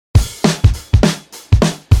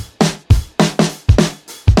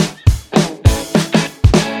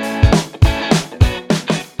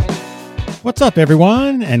What's up,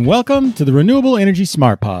 everyone, and welcome to the Renewable Energy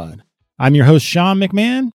Smart Pod. I'm your host, Sean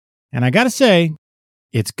McMahon, and I gotta say,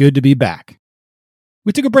 it's good to be back.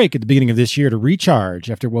 We took a break at the beginning of this year to recharge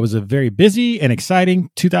after what was a very busy and exciting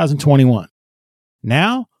 2021.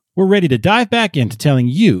 Now, we're ready to dive back into telling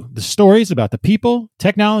you the stories about the people,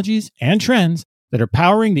 technologies, and trends that are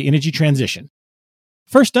powering the energy transition.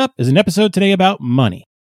 First up is an episode today about money,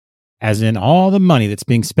 as in all the money that's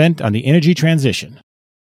being spent on the energy transition.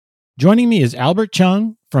 Joining me is Albert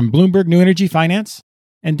Chung from Bloomberg New Energy Finance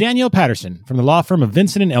and Danielle Patterson from the law firm of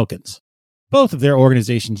Vinson & Elkins. Both of their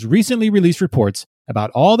organizations recently released reports about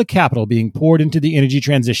all the capital being poured into the energy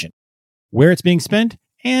transition, where it's being spent,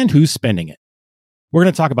 and who's spending it. We're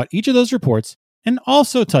going to talk about each of those reports and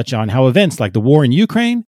also touch on how events like the war in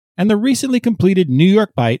Ukraine and the recently completed New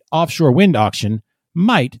York Bight offshore wind auction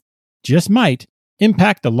might, just might,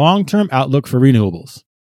 impact the long-term outlook for renewables.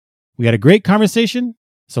 We had a great conversation,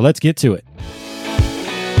 so let's get to it.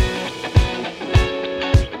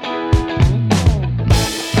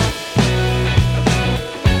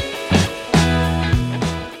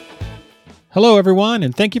 Hello, everyone,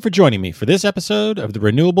 and thank you for joining me for this episode of the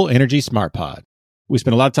Renewable Energy Smart Pod. We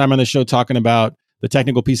spent a lot of time on this show talking about the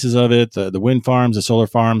technical pieces of it, the wind farms, the solar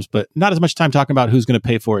farms, but not as much time talking about who's going to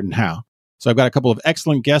pay for it and how. So I've got a couple of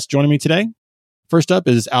excellent guests joining me today. First up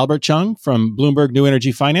is Albert Chung from Bloomberg New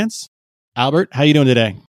Energy Finance. Albert, how you doing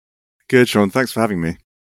today? Good, Sean. Thanks for having me.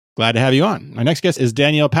 Glad to have you on. Our next guest is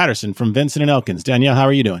Danielle Patterson from Vinson & Elkins. Danielle, how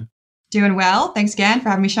are you doing? Doing well. Thanks again for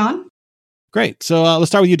having me, Sean. Great. So let's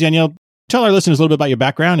start with you, Danielle. Tell our listeners a little bit about your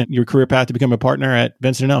background and your career path to become a partner at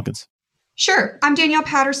Vinson & Elkins. Sure. I'm Danielle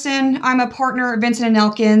Patterson. I'm a partner at Vinson &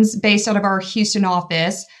 Elkins based out of our Houston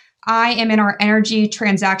office. I am in our energy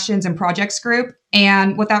transactions and projects group.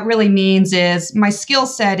 And what that really means is my skill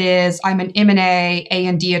set is I'm an M&A,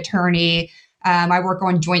 A&D attorney. I work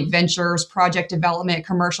on joint ventures, project development,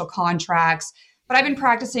 commercial contracts. But I've been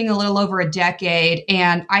practicing a little over a decade,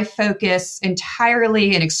 and I focus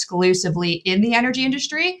entirely and exclusively in the energy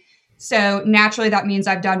industry. So naturally, that means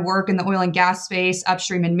I've done work in the oil and gas space,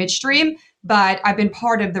 upstream and midstream, but I've been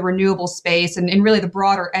part of the renewable space and really the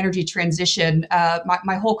broader energy transition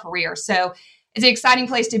my whole career. So it's an exciting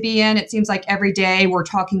place to be in. It seems like every day we're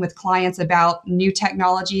talking with clients about new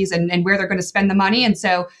technologies and where they're going to spend the money. And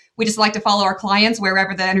so we just like to follow our clients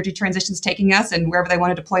wherever the energy transition is taking us, and wherever they want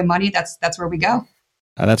to deploy money, that's where we go.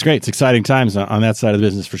 That's great. It's exciting times on that side of the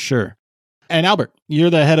business for sure. And Albert, you're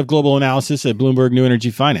the head of global analysis at Bloomberg New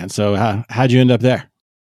Energy Finance. So how'd you end up there?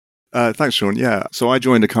 Thanks, Sean. Yeah. So I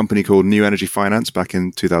joined a company called New Energy Finance back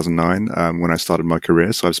in 2009 when I started my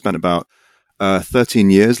career. So I've spent about 13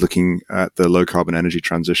 years looking at the low carbon energy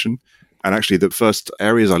transition. And actually, the first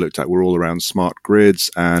areas I looked at were all around smart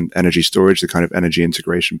grids and energy storage, the kind of energy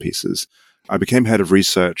integration pieces. I became head of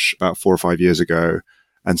research about 4 or 5 years ago.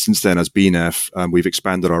 And since then, as BNEF, we've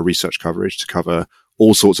expanded our research coverage to cover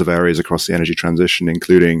all sorts of areas across the energy transition,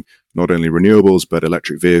 including not only renewables, but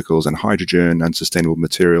electric vehicles and hydrogen and sustainable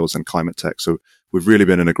materials and climate tech. So we've really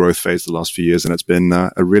been in a growth phase the last few years, and it's been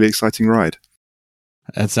a really exciting ride.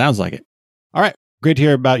 That sounds like it. All right. Great to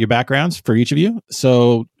hear about your backgrounds for each of you.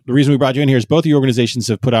 So the reason we brought you in here is both of your organizations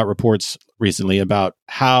have put out reports recently about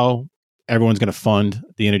how everyone's going to fund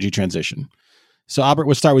the energy transition. So Albert,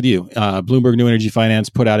 we'll start with you. Bloomberg New Energy Finance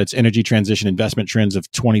put out its energy transition investment trends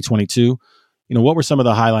of 2022. What were some of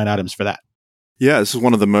the highlight items for that? Yeah, this is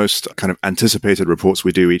one of the most kind of anticipated reports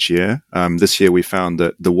we do each year. This year, we found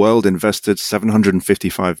that the world invested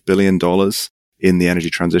 $755 billion in the energy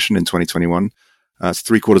transition in 2021. It's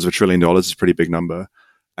 $750 billion. It's a pretty big number.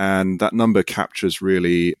 And that number captures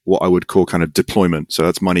really what I would call kind of deployment. So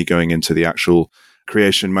that's money going into the actual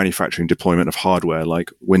creation, manufacturing, deployment of hardware like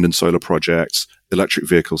wind and solar projects, electric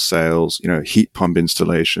vehicle sales, heat pump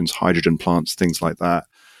installations, hydrogen plants, things like that.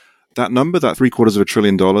 That number, that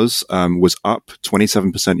 $750 billion, was up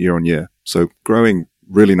 27% year on year. So growing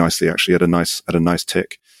really nicely, actually, at a nice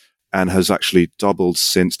tick, and has actually doubled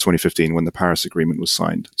since 2015 when the Paris Agreement was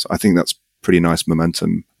signed. So I think that's pretty nice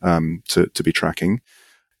momentum to be tracking.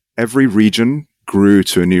 Every region grew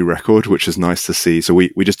to a new record, which is nice to see. So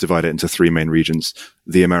we just divide it into 3 main regions: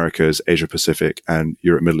 the Americas, Asia Pacific, and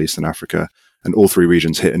Europe, Middle East, and Africa. And all 3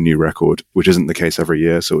 regions hit a new record, which isn't the case every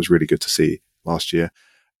year. So it was really good to see last year.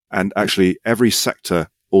 And actually, every sector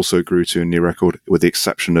also grew to a new record, with the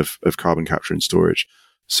exception of carbon capture and storage.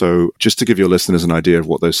 So just to give your listeners an idea of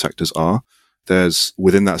what those sectors are, there's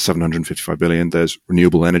within that $755 billion, there's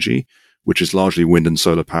renewable energy, which is largely wind and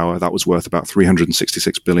solar power. That was worth about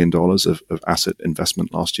 $366 billion of asset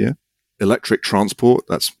investment last year. Electric transport,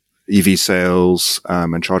 that's EV sales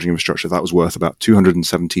and charging infrastructure, that was worth about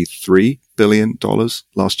 $273 billion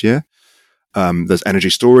last year. There's energy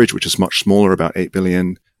storage, which is much smaller, about 8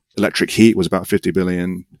 billion. Electric heat was about 50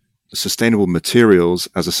 billion. Sustainable materials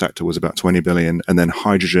as a sector was about 20 billion. And then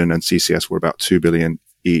hydrogen and CCS were about 2 billion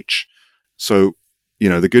each. So,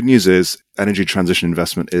 the good news is energy transition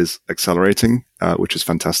investment is accelerating, which is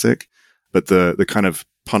fantastic. But the kind of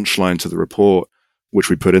punchline to the report, which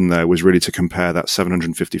we put in there, was really to compare that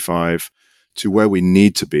 755 to where we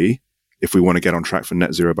need to be if we want to get on track for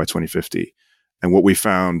net zero by 2050. And what we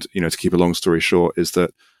found, to keep a long story short, is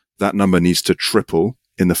that number needs to triple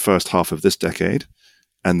in the first half of this decade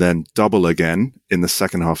and then double again in the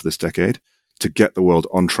second half of this decade to get the world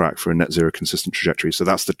on track for a net zero consistent trajectory. So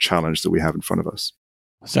that's the challenge that we have in front of us.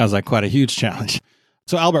 Sounds like quite a huge challenge.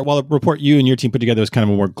 So Albert, while the report you and your team put together was kind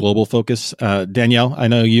of a more global focus, Danielle, I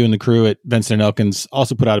know you and the crew at Benson & Elkins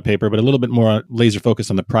also put out a paper, but a little bit more laser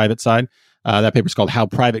focused on the private side. That paper is called How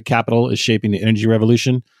Private Capital is Shaping the Energy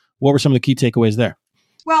Revolution. What were some of the key takeaways there?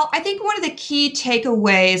 Well, I think one of the key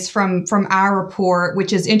takeaways from our report,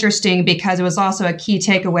 which is interesting because it was also a key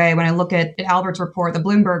takeaway when I look at Albert's report, the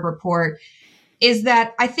Bloomberg report, is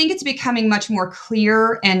that I think it's becoming much more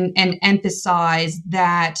clear and emphasized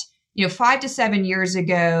that 5 to 7 years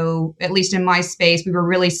ago, at least in my space, we were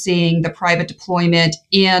really seeing the private deployment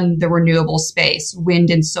in the renewable space, wind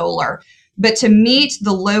and solar. But to meet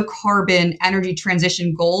the low carbon energy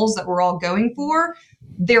transition goals that we're all going for,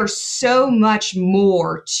 there's so much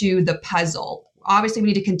more to the puzzle. Obviously, we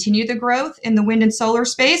need to continue the growth in the wind and solar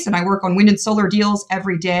space, and I work on wind and solar deals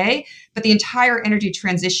every day, but the entire energy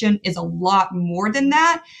transition is a lot more than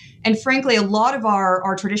that. And frankly, a lot of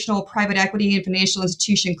our traditional private equity and financial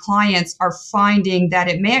institution clients are finding that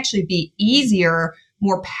it may actually be easier,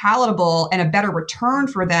 more palatable, and a better return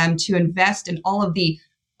for them to invest in all of the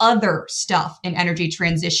other stuff in energy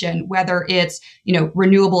transition, whether it's,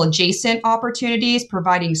 renewable adjacent opportunities,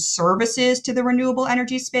 providing services to the renewable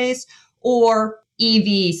energy space, or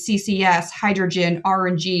EV, CCS, hydrogen,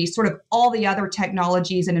 RNG, sort of all the other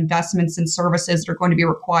technologies and investments and services that are going to be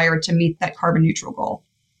required to meet that carbon neutral goal.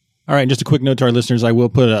 All right. And just a quick note to our listeners, I will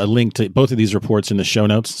put a link to both of these reports in the show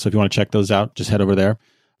notes. So if you want to check those out, just head over there.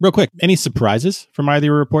 Real quick, any surprises from either of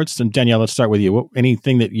your reports? And Danielle, let's start with you.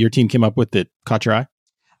 Anything that your team came up with that caught your eye?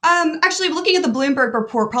 Actually, looking at the Bloomberg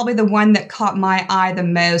report, probably the one that caught my eye the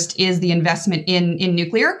most is the investment in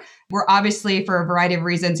nuclear. We're obviously, for a variety of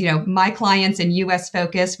reasons, my clients in U.S.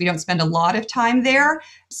 focus, we don't spend a lot of time there.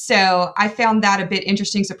 So I found that a bit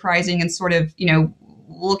interesting, surprising, and sort of,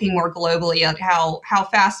 looking more globally at how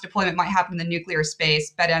fast deployment might happen in the nuclear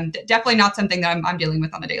space. But definitely not something that I'm dealing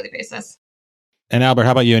with on a daily basis. And Albert,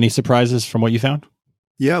 how about you? Any surprises from what you found?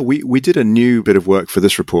 Yeah, we did a new bit of work for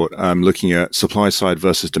this report, looking at supply side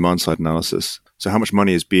versus demand side analysis. So how much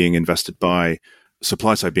money is being invested by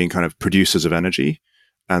supply side being kind of producers of energy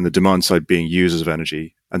and the demand side being users of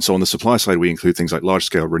energy. And so on the supply side, we include things like large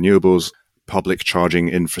scale renewables, public charging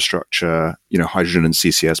infrastructure, hydrogen and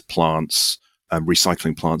CCS plants,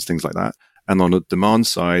 recycling plants, things like that. And on the demand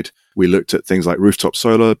side, we looked at things like rooftop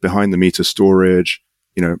solar, behind the meter storage,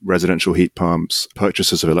 residential heat pumps,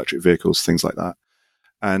 purchases of electric vehicles, things like that.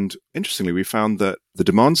 And interestingly, we found that the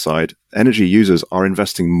demand side, energy users are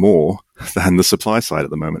investing more than the supply side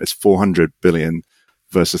at the moment. It's 400 billion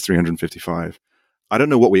versus 355. I don't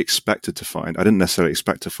know what we expected to find. I didn't necessarily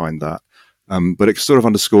expect to find that. But it sort of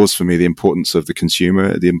underscores for me the importance of the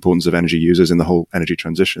consumer, the importance of energy users in the whole energy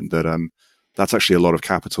transition, that that's actually a lot of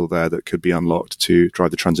capital there that could be unlocked to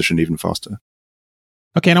drive the transition even faster.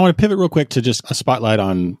 Okay, and I want to pivot real quick to just a spotlight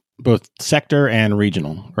on both sector and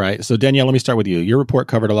regional, right? So Danielle, let me start with you. Your report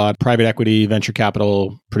covered a lot: private equity, venture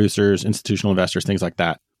capital, producers, institutional investors, things like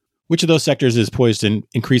that. Which of those sectors is poised to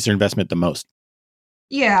increase their investment the most?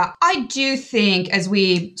 Yeah, I do think, as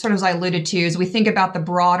I alluded to, as we think about the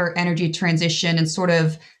broader energy transition and sort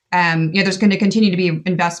of, there's going to continue to be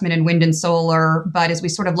investment in wind and solar, but as we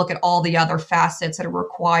sort of look at all the other facets that are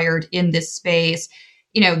required in this space,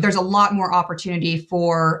 there's a lot more opportunity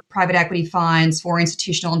for private equity funds, for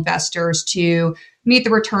institutional investors to meet the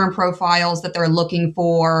return profiles that they're looking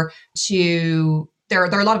for. There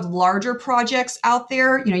are a lot of larger projects out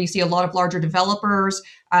there. You see a lot of larger developers,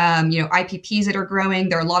 IPPs that are growing.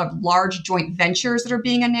 There are a lot of large joint ventures that are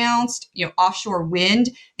being announced, offshore wind.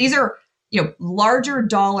 These are, larger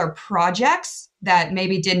dollar projects that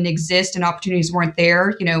maybe didn't exist and opportunities weren't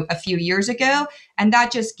there, a few years ago. And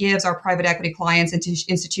that just gives our private equity clients and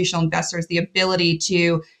institutional investors the ability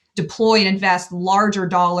to deploy and invest larger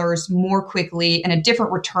dollars more quickly and a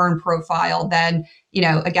different return profile than,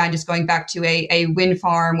 again, just going back to a wind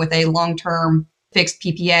farm with a long-term fixed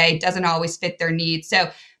PPA doesn't always fit their needs. So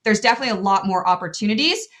there's definitely a lot more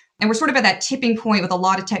opportunities. And we're sort of at that tipping point with a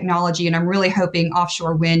lot of technology. And I'm really hoping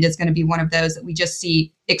offshore wind is going to be one of those that we just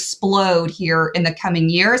see explode here in the coming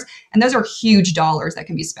years. And those are huge dollars that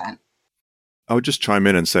can be spent. I would just chime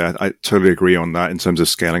in and say I totally agree on that in terms of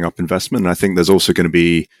scaling up investment. And I think there's also going to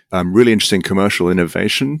be really interesting commercial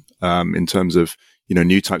innovation in terms of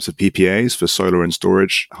new types of PPAs for solar and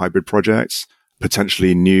storage hybrid projects,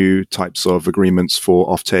 potentially new types of agreements for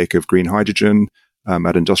offtake of green hydrogen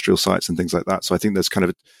at industrial sites and things like that. So I think there's kind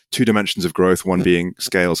of two dimensions of growth, one being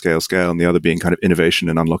scale, and the other being kind of innovation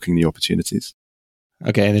and unlocking new opportunities.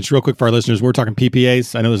 Okay, and it's real quick for our listeners, we're talking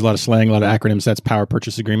PPAs. I know there's a lot of slang, a lot of acronyms. That's power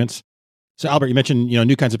purchase agreements. So Albert, you mentioned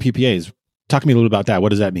new kinds of PPAs. Talk to me a little bit about that. What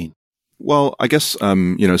does that mean? Well, I guess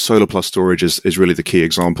solar plus storage is really the key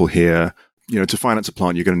example here. To finance a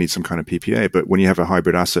plant, you're going to need some kind of PPA. But when you have a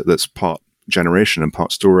hybrid asset that's part generation and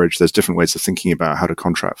part storage, there's different ways of thinking about how to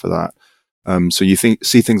contract for that. So you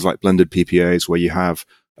see things like blended PPAs where you have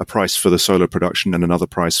a price for the solar production and another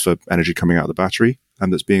price for energy coming out of the battery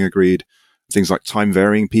that's being agreed. Things like time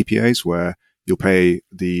varying PPAs where you'll pay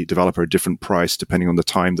the developer a different price depending on the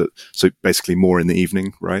time so basically more in the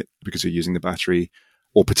evening, right? Because you're using the battery.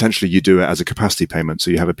 Or potentially you do it as a capacity payment.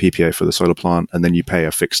 So you have a PPA for the solar plant and then you pay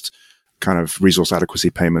a fixed kind of resource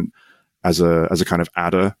adequacy payment as a kind of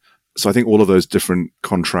adder. So I think all of those different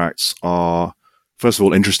contracts are, first of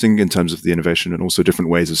all, interesting in terms of the innovation and also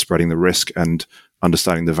different ways of spreading the risk and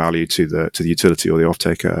understanding the value to the utility or the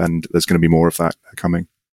off-taker. And there's going to be more of that coming.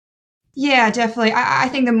 Yeah, definitely. I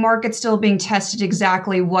think the market's still being tested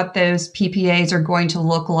exactly what those PPAs are going to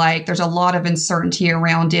look like. There's a lot of uncertainty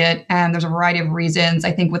around it, and there's a variety of reasons.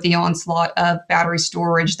 I think with the onslaught of battery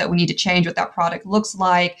storage that we need to change what that product looks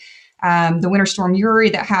like. The Winter Storm Uri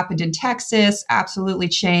that happened in Texas absolutely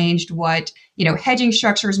changed what hedging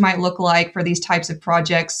structures might look like for these types of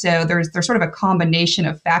projects. So there's sort of a combination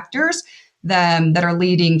of factors that are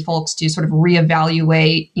leading folks to sort of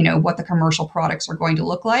reevaluate what the commercial products are going to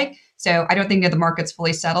look like. So I don't think that the market's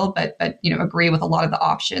fully settled, but agree with a lot of the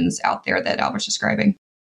options out there that Albert's describing.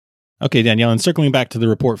 Okay, Danielle, and circling back to the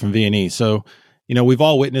report from V&E. So, we've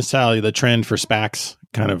all witnessed how the trend for SPACs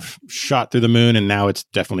kind of shot through the moon, and now it's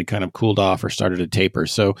definitely kind of cooled off or started to taper.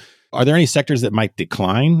 So are there any sectors that might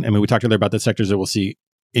decline? I mean, we talked earlier about the sectors that will see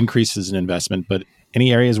increases in investment, but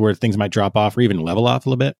any areas where things might drop off or even level off a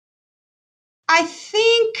little bit? I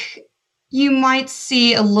think you might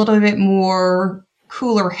see a little bit more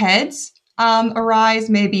cooler heads arise,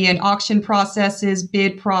 maybe in auction processes,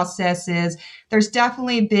 bid processes. There's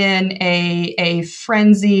definitely been a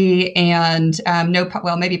frenzy and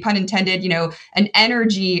maybe pun intended, an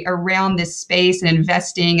energy around this space and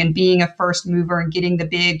investing and being a first mover and getting the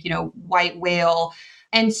big, white whale.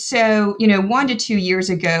 And so, 1 to 2 years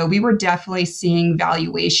ago, we were definitely seeing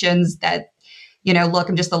valuations that, look,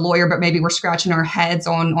 I'm just the lawyer, but maybe we're scratching our heads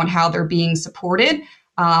on how they're being supported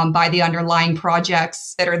by the underlying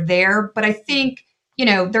projects that are there. But I think,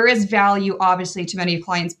 there is value, obviously, to many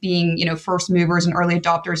clients being, first movers and early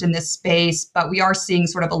adopters in this space. But we are seeing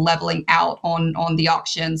sort of a leveling out on the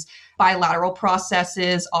auctions. Bilateral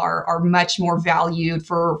processes are much more valued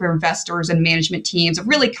for investors and management teams of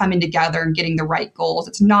really coming together and getting the right goals.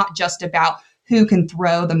 It's not just about who can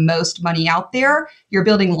throw the most money out there. You're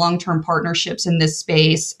building long-term partnerships in this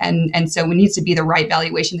space. And so it needs to be the right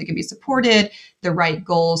valuation that can be supported, the right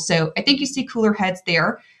goals. So I think you see cooler heads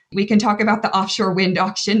there. We can talk about the offshore wind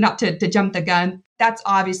auction, not to jump the gun. That's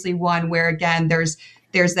obviously one where, again, there's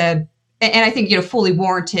and I think, fully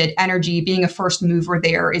warranted energy, being a first mover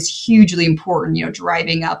there is hugely important,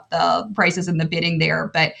 driving up the prices and the bidding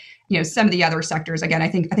there. But, some of the other sectors, again, I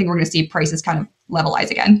think we're going to see prices kind of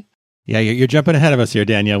levelize again. Yeah, you're jumping ahead of us here,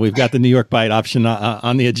 Danielle. We've got the New York Bight option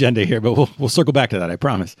on the agenda here, but we'll circle back to that, I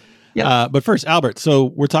promise. Yeah. But first, Albert,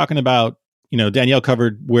 so we're talking about, Danielle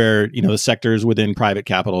covered where, the sectors within private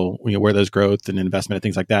capital, where there's growth and investment and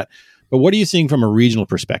things like that. But what are you seeing from a regional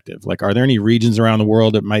perspective? Like, are there any regions around the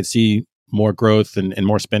world that might see more growth and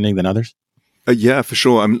more spending than others? Yeah, for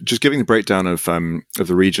sure. I'm just giving the breakdown of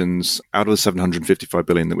the regions. Out of the 755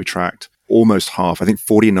 billion that we tracked, almost half, I think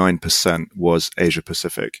 49% was Asia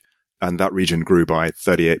Pacific. And that region grew by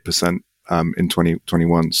 38% in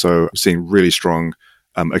 2021. So we're seeing really strong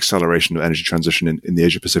acceleration of energy transition in the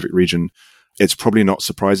Asia Pacific region. It's probably not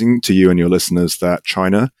surprising to you and your listeners that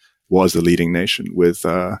China was the leading nation with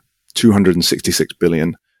 266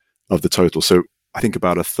 billion of the total. So I think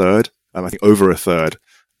about a third, I think over a third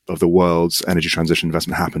of the world's energy transition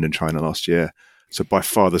investment happened in China last year. So by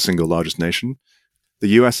far the single largest nation. The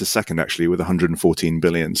US is second, actually, with 114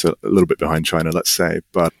 billion, so a little bit behind China, let's say.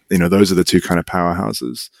 But, those are the two kind of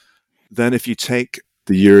powerhouses. Then if you take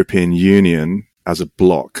the European Union, as a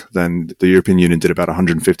block, then the European Union did about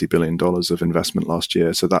 $150 billion of investment last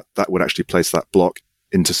year. So that would actually place that block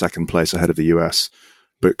into second place ahead of the US.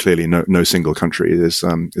 But clearly no single country is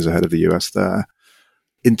ahead of the US there.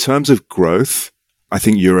 In terms of growth, I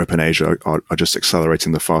think Europe and Asia are just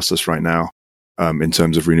accelerating the fastest right now in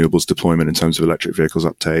terms of renewables deployment, in terms of electric vehicles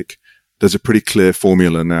uptake. There's a pretty clear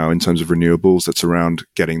formula now in terms of renewables that's around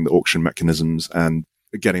getting the auction mechanisms and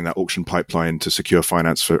getting that auction pipeline to secure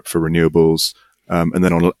finance for renewables. And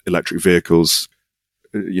then on electric vehicles,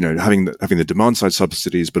 having the demand side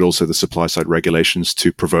subsidies, but also the supply side regulations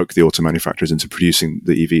to provoke the auto manufacturers into producing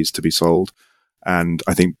the EVs to be sold. And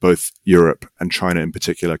I think both Europe and China in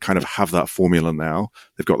particular kind of have that formula now.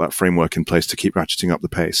 They've got that framework in place to keep ratcheting up the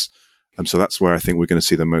pace. So that's where I think we're going to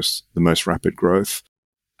see the most rapid growth.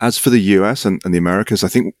 As for the US and the Americas, I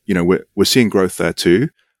think, we're seeing growth there too,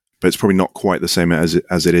 but it's probably not quite the same as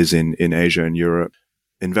it is in Asia and Europe.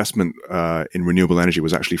 Investment in renewable energy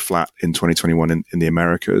was actually flat in 2021 in the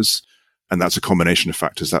Americas. And that's a combination of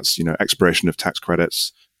factors. That's, expiration of tax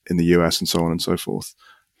credits in the US and so on and so forth.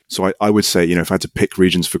 So I would say, if I had to pick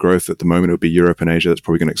regions for growth at the moment, it would be Europe and Asia that's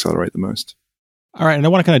probably going to accelerate the most. All right. And I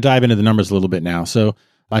want to kind of dive into the numbers a little bit now. So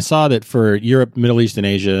I saw that for Europe, Middle East, and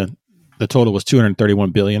Asia, the total was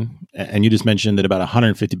 $231 billion. And you just mentioned that about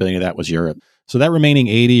 $150 billion of that was Europe. So that remaining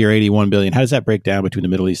 80 or $81 billion, how does that break down between the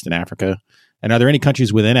Middle East and Africa? And are there any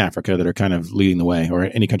countries within Africa that are kind of leading the way, or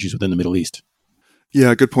any countries within the Middle East?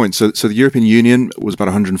 Yeah, good point. So the European Union was about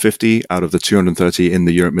 150 out of the 230 in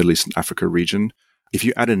the Europe, Middle East, and Africa region. If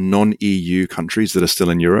you add in non-EU countries that are still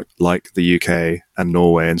in Europe, like the UK and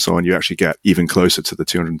Norway and so on, you actually get even closer to the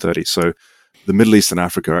 230. So the Middle East and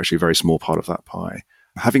Africa are actually a very small part of that pie.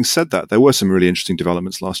 Having said that, there were some really interesting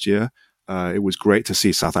developments last year. It was great to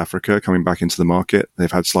see South Africa coming back into the market. They've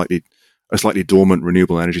had a slightly dormant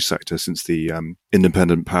renewable energy sector since the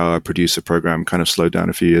independent power producer program kind of slowed down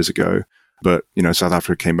a few years ago. But, South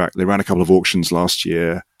Africa came back. They ran a couple of auctions last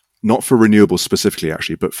year, not for renewables specifically,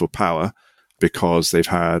 actually, but for power, because they've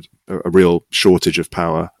had a real shortage of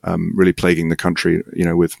power, really plaguing the country,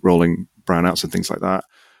 with rolling brownouts and things like that.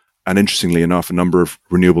 And interestingly enough, a number of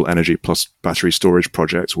renewable energy plus battery storage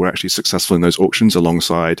projects were actually successful in those auctions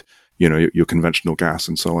alongside, your conventional gas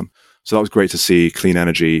and so on. So that was great to see clean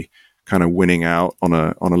energy kind of winning out on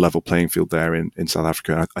a level playing field there in South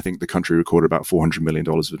Africa. I think the country recorded about $400 million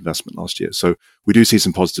of investment last year. So we do see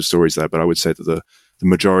some positive stories there, but I would say that the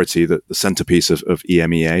majority, the centerpiece of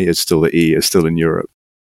EMEA is still in Europe.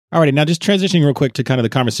 All right. Now just transitioning real quick to kind of the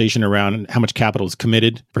conversation around how much capital is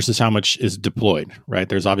committed versus how much is deployed, right?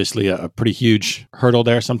 There's obviously a pretty huge hurdle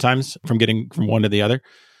there sometimes from getting from one to the other.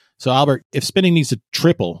 So Albert, if spending needs to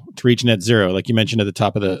triple to reach net zero, like you mentioned at the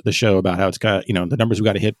top of the show about how it's got, the numbers we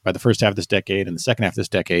got to hit by the first half of this decade and the second half of this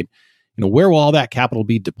decade, where will all that capital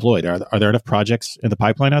be deployed? Are there enough projects in the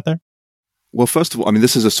pipeline out there? Well, first of all,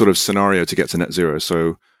 this is a sort of scenario to get to net zero.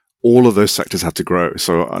 So all of those sectors have to grow.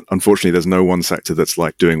 So unfortunately, there's no one sector that's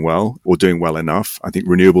like doing well or doing well enough. I think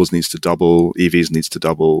renewables needs to double, EVs needs to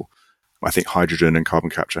double. I think hydrogen and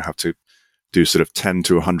carbon capture have to do sort of 10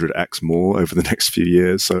 to 100x more over the next few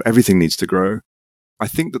years. So everything needs to grow. I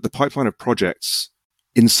think that the pipeline of projects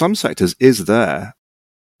in some sectors is there.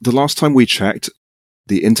 The last time we checked,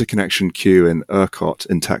 the interconnection queue in ERCOT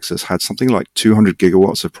in Texas had something like 200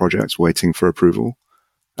 gigawatts of projects waiting for approval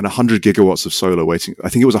and 100 gigawatts of solar waiting. I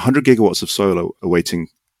think it was 100 gigawatts of solar awaiting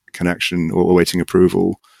connection or awaiting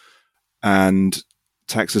approval. And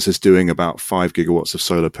Texas is doing about 5 gigawatts of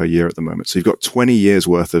solar per year at the moment. So you've got 20 years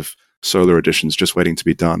worth of solar additions just waiting to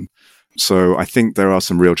be done. So I think there are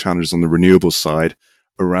some real challenges on the renewables side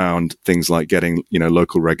around things like getting,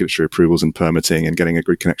 local regulatory approvals and permitting and getting a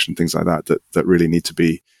grid connection, things like that really need to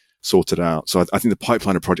be sorted out. So I think the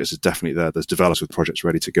pipeline of projects is definitely there. There's developers with projects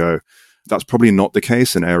ready to go. That's probably not the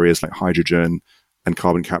case in areas like hydrogen and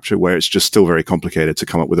carbon capture, where it's just still very complicated to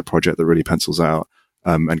come up with a project that really pencils out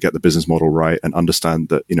and get the business model right and understand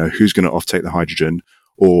that, who's going to offtake the hydrogen,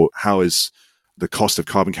 or how is the cost of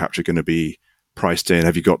carbon capture going to be priced in?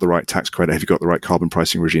 Have you got the right tax credit? Have you got the right carbon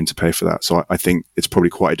pricing regime to pay for that? So I think it's probably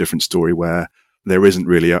quite a different story where there isn't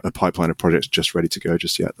really a pipeline of projects just ready to go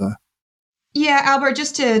just yet there. Yeah, Albert,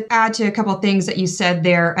 just to add to a couple of things that you said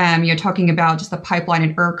there, you're talking about just the pipeline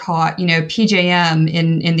in ERCOT. PJM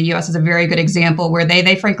in the U.S. is a very good example where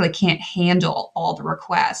they frankly can't handle all the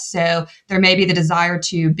requests. So there may be the desire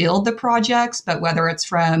to build the projects, but whether it's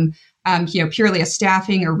from purely a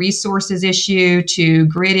staffing or resources issue to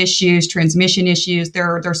grid issues, transmission issues,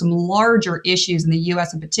 there are some larger issues in the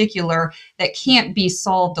U.S. in particular that can't be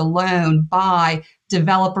solved alone by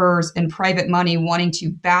developers and private money wanting to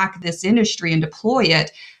back this industry and deploy it.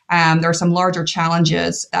 There are some larger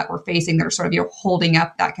challenges that we're facing that are sort of holding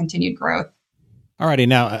up that continued growth. Alrighty.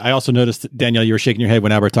 Now, I also noticed, Danielle, you were shaking your head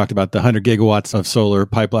when Albert talked about the 100 gigawatts of solar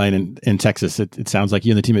pipeline in Texas. It sounds like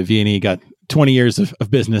you and the team at V&E got 20 years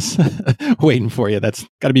of business waiting for you. That's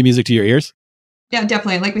got to be music to your ears. Yeah,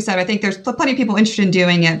 definitely. Like we said, I think there's plenty of people interested in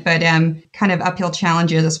doing it, but kind of uphill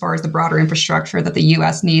challenges as far as the broader infrastructure that the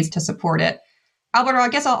U.S. needs to support it. Albert, I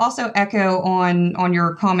guess I'll also echo on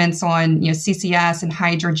your comments on CCS and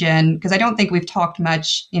hydrogen, because I don't think we've talked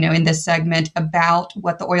much in this segment about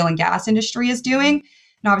what the oil and gas industry is doing.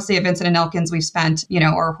 And obviously at Vinson & Elkins, we've spent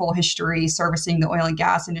our whole history servicing the oil and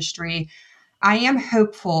gas industry. I am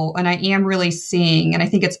hopeful, and I am really seeing, and I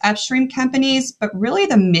think it's upstream companies, but really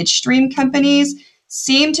the midstream companies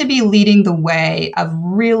seem to be leading the way of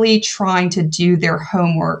really trying to do their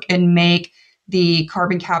homework and make the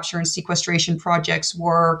carbon capture and sequestration projects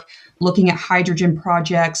work, looking at hydrogen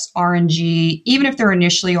projects, RNG, even if they're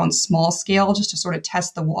initially on small scale, just to sort of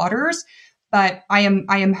test the waters. But I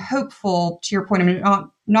am hopeful, to your point.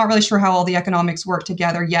 I'm not really sure how all the economics work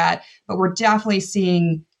together yet, but we're definitely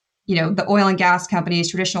seeing the oil and gas companies,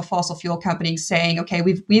 traditional fossil fuel companies saying, okay,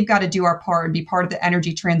 we've got to do our part and be part of the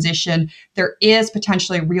energy transition. There is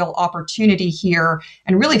potentially real opportunity here,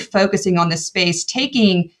 and really focusing on this space,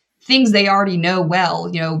 taking things they already know well,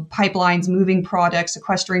 pipelines, moving products,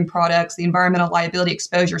 sequestering products, the environmental liability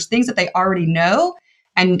exposures, things that they already know,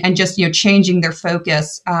 and just changing their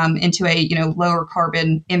focus into a lower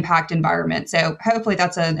carbon impact environment. So hopefully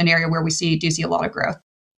that's an area where we do see a lot of growth.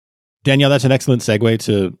 Danielle, that's an excellent segue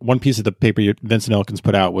to one piece of the paper Vinson & Elkins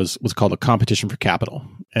put out was called a competition for capital.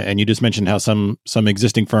 And you just mentioned how some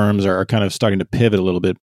existing firms are kind of starting to pivot a little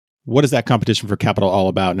bit. What is that competition for capital all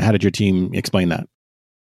about, and how did your team explain that?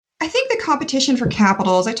 I think the competition for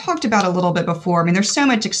capital, as I talked about a little bit before, there's so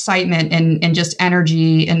much excitement in just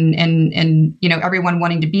energy and everyone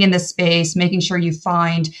wanting to be in this space, making sure you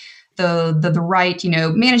find the right,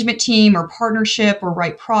 management team or partnership or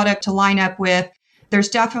right product to line up with. There's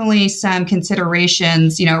definitely some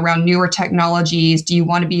considerations, around newer technologies. Do you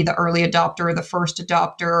want to be the early adopter, the first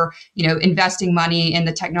adopter, investing money in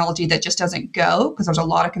the technology that just doesn't go? Because there's a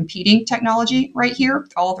lot of competing technology right here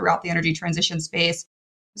all throughout the energy transition space.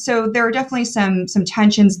 So there are definitely some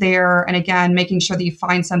tensions there. And again, making sure that you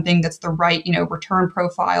find something that's the right, return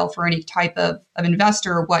profile for any type of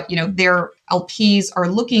investor, what, their LPs are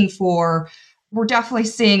looking for. We're definitely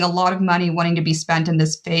seeing a lot of money wanting to be spent in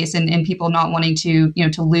this space, and people not wanting to,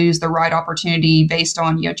 to lose the right opportunity based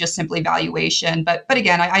on, just simply valuation. But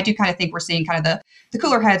again, I do kind of think we're seeing kind of the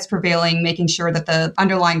cooler heads prevailing, making sure that the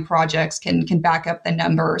underlying projects can back up the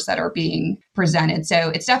numbers that are being presented.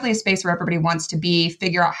 So it's definitely a space where everybody wants to be,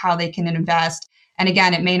 figure out how they can invest. And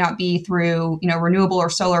again, it may not be through, renewable or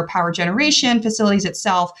solar power generation facilities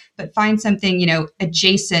itself, but find something,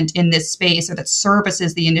 adjacent in this space or that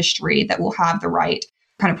services the industry that will have the right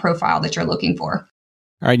kind of profile that you're looking for.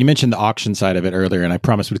 All right. You mentioned the auction side of it earlier, and I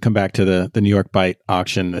promised we'd come back to the New York Bight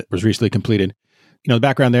auction that was recently completed. The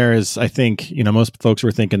background there is, I think, most folks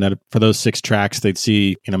were thinking that for those 6 tracks, they'd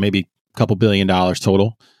see, maybe a couple $1 billion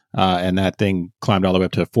total. And that thing climbed all the way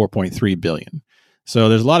up to $4.3 billion. So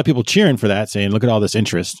there's a lot of people cheering for that, saying, look at all this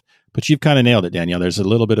interest. But you've kind of nailed it, Danielle. There's a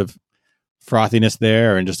little bit of frothiness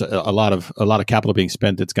there, and just a lot of capital being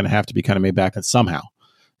spent that's going to have to be kind of made back somehow.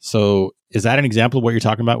 So is that an example of what you're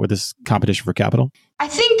talking about with this competition for capital? I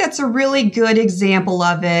think that's a really good example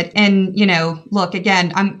of it. And, look,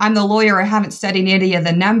 again, I'm the lawyer. I haven't studied any of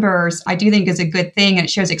the numbers. I do think it's a good thing, and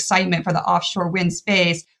it shows excitement for the offshore wind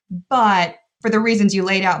space. But for the reasons you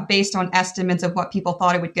laid out, based on estimates of what people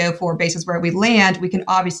thought it would go for, basis where we land, we can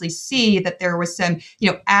obviously see that there was some,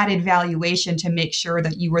 added valuation to make sure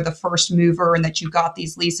that you were the first mover and that you got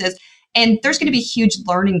these leases. And there's going to be huge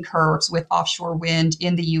learning curves with offshore wind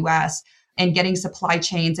in the U.S. and getting supply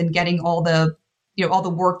chains and getting all the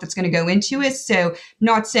work that's going to go into it. So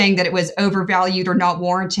not saying that it was overvalued or not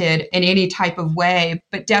warranted in any type of way,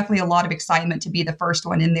 but definitely a lot of excitement to be the first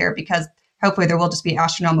one in there, because hopefully there will just be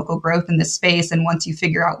astronomical growth in this space. And once you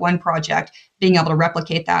figure out one project, being able to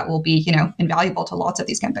replicate that will be, invaluable to lots of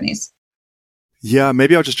these companies. Yeah,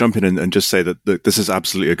 maybe I'll just jump in and just say that this is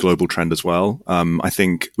absolutely a global trend as well. I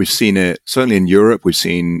think we've seen it certainly in Europe. We've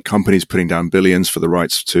seen companies putting down billions for the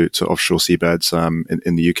rights to offshore seabeds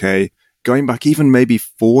in the UK. Going back even maybe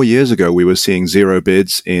 4 years ago, we were seeing zero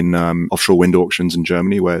bids in offshore wind auctions in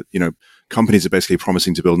Germany, where companies are basically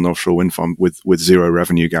promising to build an offshore wind farm with zero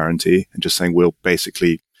revenue guarantee, and just saying we'll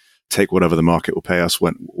basically take whatever the market will pay us,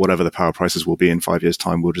 whatever the power prices will be in 5 years'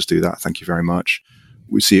 time. We'll just do that. Thank you very much.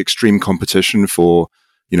 We see extreme competition for,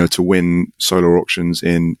 to win solar auctions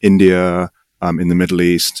in India, in the Middle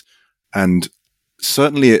East. And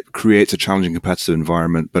certainly it creates a challenging competitive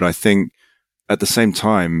environment, but I think at the same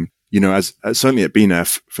time, as certainly at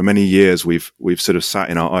BNEF, for many years, we've sort of sat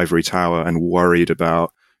in our ivory tower and worried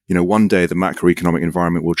about, one day the macroeconomic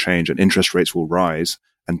environment will change and interest rates will rise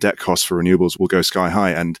and debt costs for renewables will go sky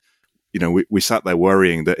high. And, we sat there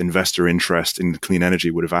worrying that investor interest in clean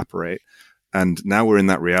energy would evaporate. And now we're in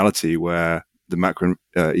that reality where the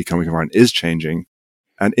macroeconomic environment is changing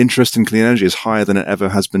and interest in clean energy is higher than it ever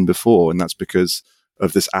has been before. And that's because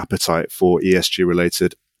of this appetite for ESG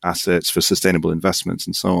related assets, for sustainable investments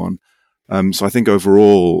and so on. So I think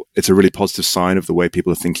overall, it's a really positive sign of the way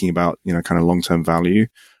people are thinking about, kind of long-term value,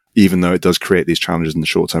 even though it does create these challenges in the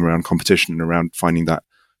short term around competition and around finding that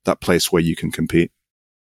place where you can compete.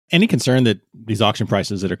 Any concern that these auction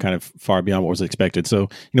prices that are kind of far beyond what was expected? So,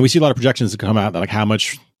 we see a lot of projections that come out that like how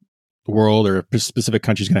much the world or a specific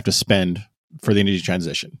country is going to have to spend for the energy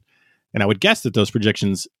transition. And I would guess that those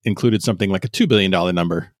projections included something like a $2 billion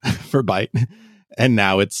number for Byte. And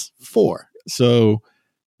now it's 4. So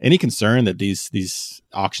any concern that these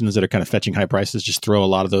auctions that are kind of fetching high prices just throw a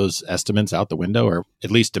lot of those estimates out the window, or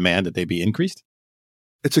at least demand that they be increased?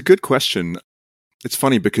 It's a good question. It's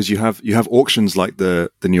funny because you have auctions like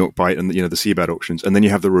the New York Byte and the seabed auctions, and then you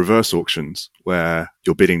have the reverse auctions where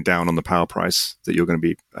you're bidding down on the power price that you're going to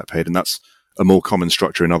be paid. And that's a more common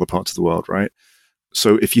structure in other parts of the world, right?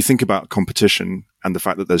 So if you think about competition and the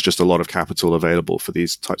fact that there's just a lot of capital available for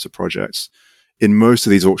these types of projects, in most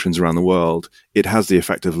of these auctions around the world, it has the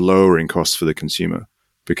effect of lowering costs for the consumer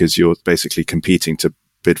because you're basically competing to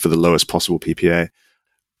bid for the lowest possible PPA.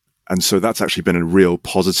 And so that's actually been a real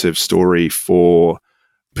positive story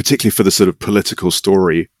particularly for the sort of political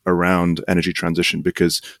story around energy transition,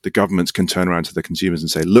 because the governments can turn around to the consumers and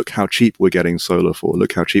say, look how cheap we're getting solar for,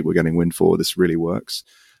 look how cheap we're getting wind for, this really works.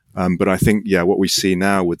 But I think, what we see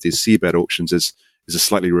now with these seabed auctions is a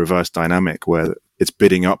slightly reversed dynamic where it's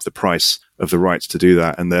bidding up the price of the rights to do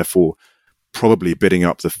that, and therefore probably bidding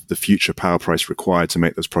up the future power price required to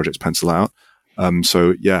make those projects pencil out.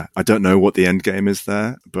 So I don't know what the end game is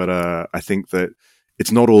there, but I think that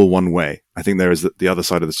it's not all one way. I think there is the other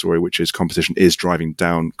side of the story, which is competition is driving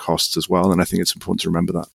down costs as well. And I think it's important to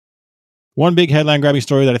remember that. One big headline grabbing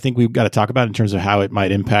story that I think we've got to talk about in terms of how it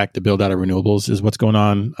might impact the build out of renewables is what's going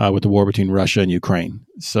on with the war between Russia and Ukraine.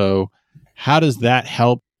 So how does that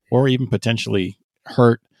help or even potentially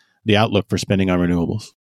hurt the outlook for spending on renewables?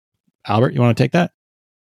 Albert, you want to take that?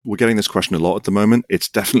 We're getting this question a lot at the moment. It's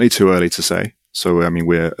definitely too early to say. So,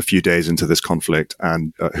 we're a few days into this conflict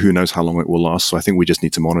and who knows how long it will last. So I think we just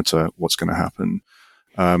need to monitor what's going to happen.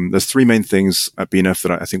 There's 3 main things at BNEF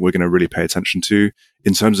that I think we're going to really pay attention to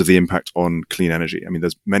in terms of the impact on clean energy.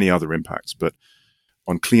 There's many other impacts, but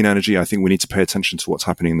on clean energy, I think we need to pay attention to what's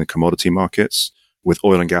happening in the commodity markets with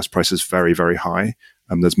oil and gas prices very, very high.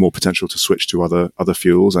 There's more potential to switch to other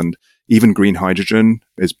fuels, and even green hydrogen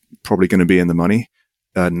is probably going to be in the money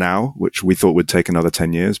now, which we thought would take another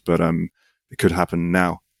 10 years, but it could happen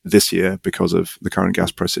now this year because of the current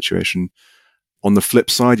gas price situation. On the flip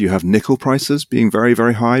side, you have nickel prices being very,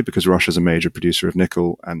 very high because Russia is a major producer of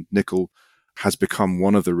nickel, and nickel has become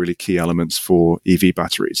one of the really key elements for EV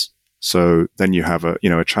batteries. So then you have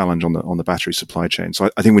a challenge on the battery supply chain. So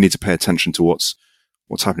I think we need to pay attention to what's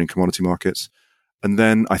happening in commodity markets. And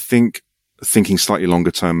then I think, thinking slightly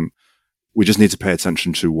longer term, we just need to pay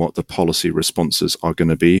attention to what the policy responses are going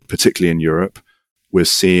to be, particularly in Europe. We're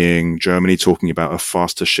seeing Germany talking about a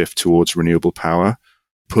faster shift towards renewable power,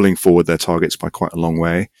 pulling forward their targets by quite a long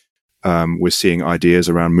way. We're seeing ideas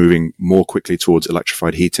around moving more quickly towards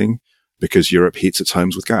electrified heating because Europe heats its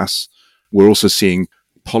homes with gas. We're also seeing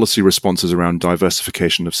policy responses around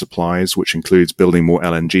diversification of supplies, which includes building more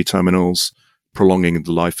LNG terminals, prolonging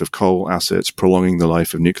the life of coal assets, prolonging the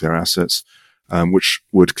life of nuclear assets, which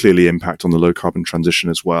would clearly impact on the low carbon transition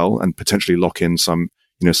as well, and potentially lock in some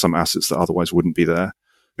assets that otherwise wouldn't be there.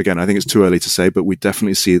 Again, I think it's too early to say, but we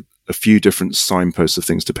definitely see a few different signposts of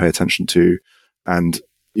things to pay attention to. And,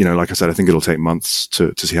 like I said, I think it'll take months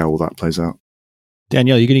to see how all that plays out.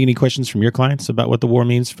 Danielle, you getting any questions from your clients about what the war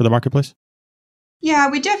means for the marketplace? Yeah,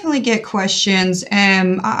 we definitely get questions.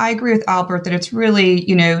 I agree with Albert that it's really,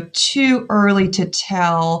 too early to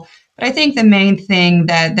tell. But I think the main thing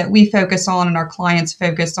that we focus on and our clients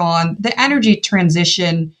focus on, the energy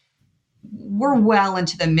transition, we're well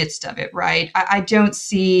into the midst of it, right? I don't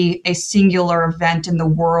see a singular event in the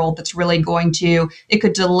world that's really it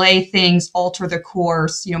could delay things, alter the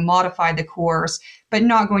course, modify the course, but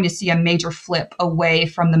not going to see a major flip away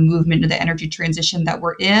from the movement of the energy transition that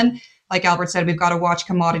we're in. like Albert said, we've got to watch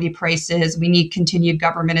commodity prices. We need continued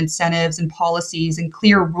government incentives and policies and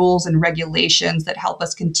clear rules and regulations that help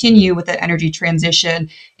us continue with the energy transition.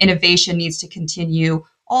 Innovation needs to continue,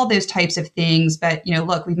 all those types of things. But,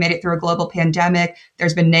 look, we've made it through a global pandemic.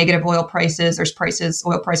 There's been negative oil prices. There's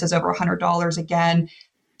oil prices over $100 again.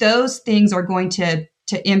 Those things are going to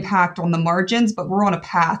impact on the margins, but we're on a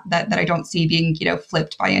path that I don't see being,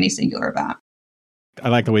 flipped by any singular event. I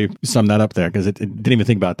like the way you summed that up there, because it didn't even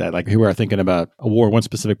think about that. Like, here we are thinking about a war in one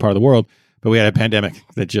specific part of the world, but we had a pandemic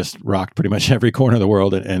that just rocked pretty much every corner of the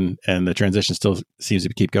world, and the transition still seems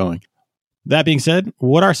to keep going. That being said,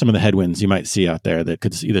 what are some of the headwinds you might see out there that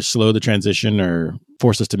could either slow the transition or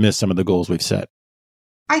force us to miss some of the goals we've set?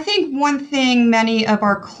 I think one thing many of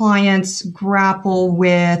our clients grapple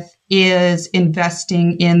with is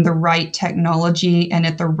investing in the right technology and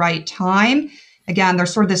at the right time. Again,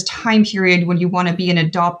 there's sort of this time period when you want to be an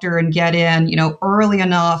adopter and get in, early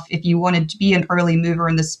enough if you wanted to be an early mover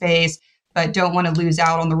in the space, but don't want to lose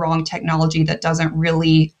out on the wrong technology that doesn't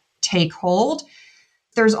really take hold.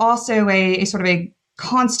 There's also a sort of a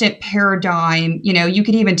constant paradigm. You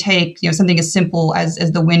could even take, something as simple as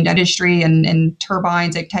the wind industry and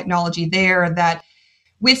turbines and technology there, that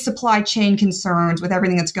with supply chain concerns, with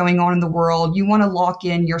everything that's going on in the world, you want to lock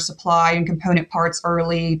in your supply and component parts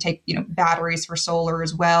early, take, batteries for solar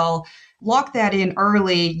as well. Lock that in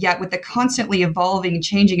early, yet with the constantly evolving,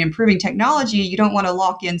 changing, improving technology, you don't want to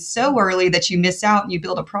lock in so early that you miss out and you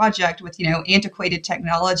build a project with, antiquated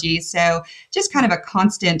technology. So just kind of a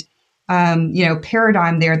constant,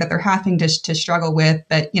 paradigm there that they're having to struggle with.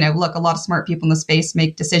 But, look, a lot of smart people in the space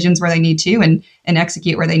make decisions where they need to and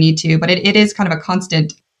execute where they need to. But it is kind of a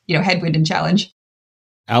constant, headwind and challenge.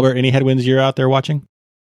 Albert, any headwinds you're out there watching?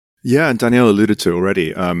 Yeah, and Danielle alluded to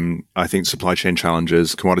already. I think supply chain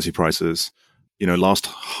challenges, commodity prices, last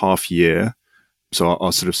half year, so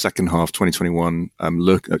our sort of second half 2021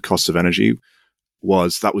 look at costs of energy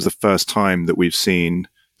was the first time that we've seen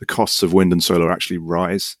the costs of wind and solar actually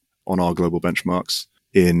rise on our global benchmarks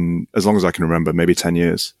in, as long as I can remember, maybe 10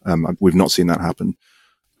 years. We've not seen that happen.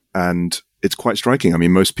 And it's quite striking. I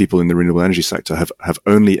mean, most people in the renewable energy sector have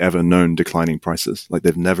only ever known declining prices. Like,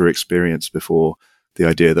 they've never experienced before the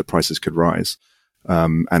idea that prices could rise.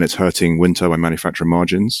 And it's hurting wind turbine manufacturer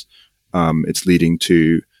margins. It's leading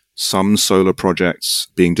to some solar projects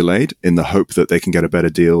being delayed in the hope that they can get a better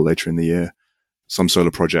deal later in the year. Some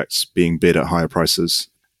solar projects being bid at higher prices.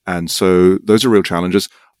 And so those are real challenges.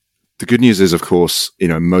 The good news is, of course,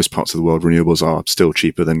 most parts of the world, renewables are still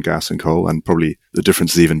cheaper than gas and coal, and probably the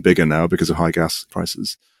difference is even bigger now because of high gas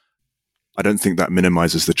prices. I don't think that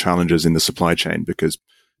minimizes the challenges in the supply chain, because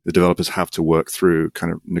the developers have to work through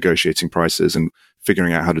kind of negotiating prices and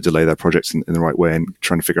figuring out how to delay their projects in the right way and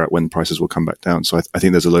trying to figure out when prices will come back down. So I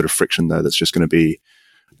think there's a load of friction there that's just going to be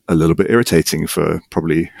a little bit irritating for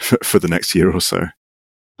the next year or so.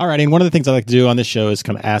 All right. And one of the things I like to do on this show is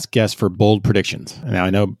kind of ask guests for bold predictions. Now, I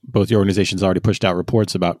know both your organizations already pushed out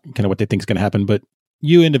reports about kind of what they think is going to happen, but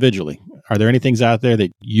you individually, are there any things out there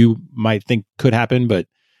that you might think could happen, but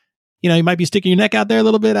you might be sticking your neck out there a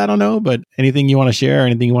little bit? I don't know, but anything you want to share,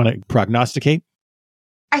 anything you want to prognosticate?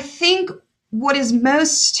 I think what is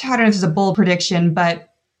most, I don't know if it's a bold prediction,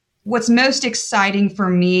 but what's most exciting for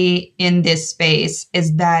me in this space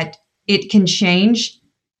is that it can change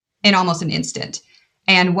in almost an instant.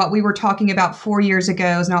 And what we were talking about 4 years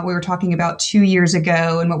ago is not what we were talking about 2 years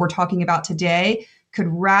ago. And what we're talking about today could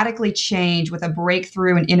radically change with a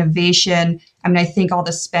breakthrough in innovation. I mean, I think all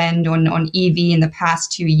the spend on EV in the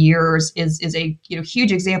past 2 years is a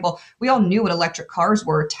huge example. We all knew what electric cars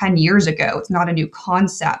were 10 years ago. It's not a new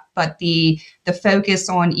concept, but the focus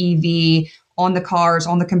on EV, on the cars,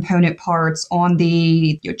 on the component parts, on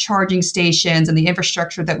the charging stations and the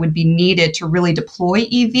infrastructure that would be needed to really deploy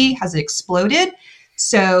EV has exploded.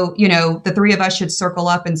 So, the three of us should circle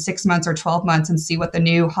up in 6 months or 12 months and see what the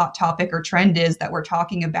new hot topic or trend is that we're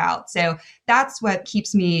talking about. So that's what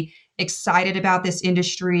keeps me excited about this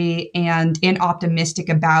industry and optimistic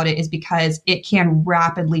about it, is because it can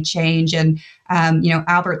rapidly change. And,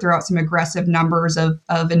 Albert threw out some aggressive numbers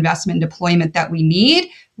of investment deployment that we need,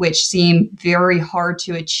 which seem very hard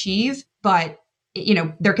to achieve. But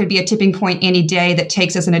there could be a tipping point any day that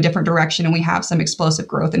takes us in a different direction, and we have some explosive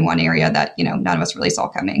growth in one area that, none of us really saw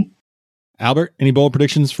coming. Albert, any bold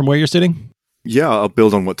predictions from where you're sitting? Yeah, I'll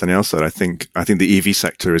build on what Danielle said. I think the EV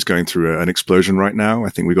sector is going through an explosion right now. I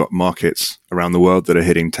think we've got markets around the world that are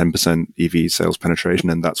hitting 10% EV sales penetration.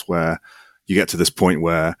 And that's where you get to this point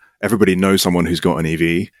where everybody knows someone who's got an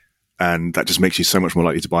EV, and that just makes you so much more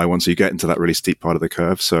likely to buy one. So you get into that really steep part of the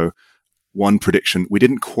curve. So one prediction, we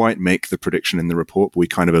didn't quite make the prediction in the report, but we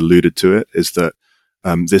kind of alluded to it, is that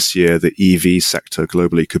this year the EV sector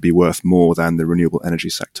globally could be worth more than the renewable energy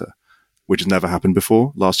sector, which has never happened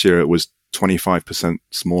before. Last year it was 25%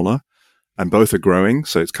 smaller, and both are growing.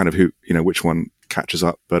 So it's kind of which one catches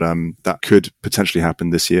up. But that could potentially happen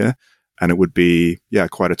this year. And it would be,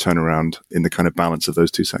 quite a turnaround in the kind of balance of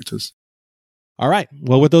those two sectors. All right.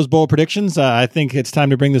 Well, with those bold predictions, I think it's time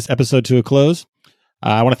to bring this episode to a close.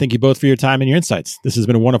 I want to thank you both for your time and your insights. This has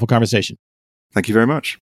been a wonderful conversation. Thank you very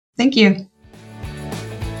much. Thank you.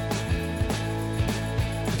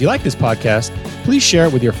 If you like this podcast, please share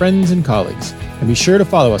it with your friends and colleagues. And be sure to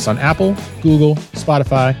follow us on Apple, Google,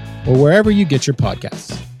 Spotify, or wherever you get your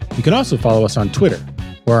podcasts. You can also follow us on Twitter,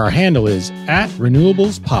 where our handle is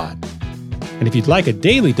 @RenewablesPod. And if you'd like a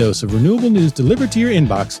daily dose of renewable news delivered to your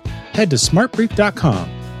inbox, head to smartbrief.com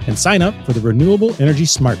and sign up for the Renewable Energy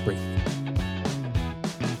Smart Brief.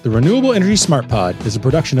 The Renewable Energy Smart Pod is a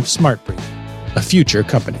production of Smart Brief, a future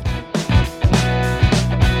company.